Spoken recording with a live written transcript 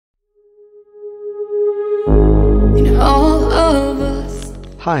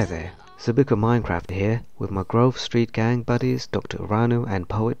Hi there, Zabooka MineCrafteer here with my Grove Street gang buddies Dr. Urano and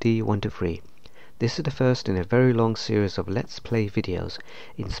Poet D123. This is the first in a very long series of Let's Play videos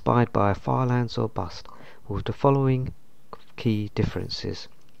inspired by Farlands or Bust, with the following key differences.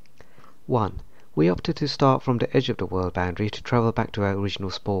 1. We opted to start from the edge of the world boundary to travel back to our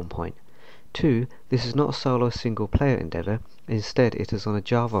original spawn point. 2. This is not a solo single player endeavour, instead it is on a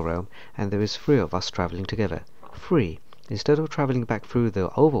Java realm and there is 3 of us travelling together. 3. Instead of travelling back through the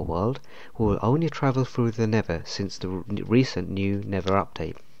Overworld, we will only travel through the Nether since the recent new Nether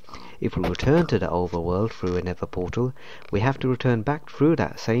update. If we return to the Overworld through a Nether portal, we have to return back through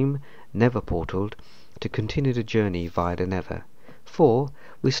that same Nether portal to continue the journey via the Nether. 4.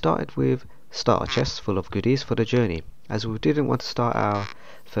 We started with starter chests full of goodies for the journey, as we didn't want to start our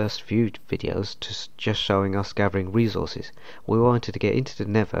first few videos just showing us gathering resources. We wanted to get into the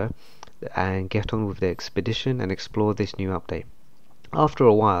Nether and get on with the expedition and explore this new update. After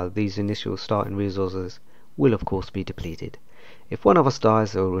a while, these initial starting resources will of course be depleted. If one of us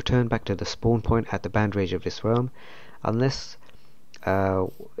dies, they will return back to the spawn point at the boundary edge of this realm, unless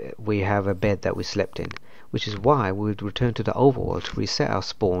we have a bed that we slept in, which is why we would return to the Overworld to reset our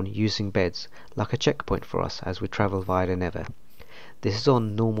spawn using beds, like a checkpoint for us as we travel via the Nether. This is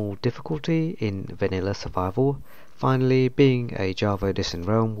on normal difficulty in vanilla survival. Finally, being a Java Edition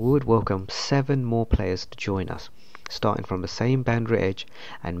realm, we would welcome 7 more players to join us, starting from the same boundary edge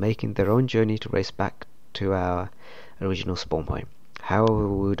and making their own journey to race back to our original spawn point. However,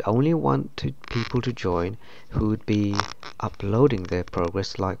 we would only want people to join who would be uploading their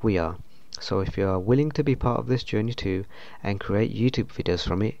progress like we are. So if you are willing to be part of this journey too and create YouTube videos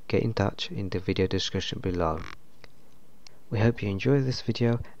from it, get in touch in the video description below. We hope you enjoy this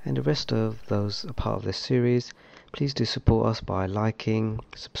video and the rest of those a part of this series. Please do support us by liking,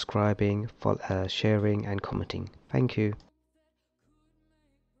 subscribing, sharing and commenting. Thank you.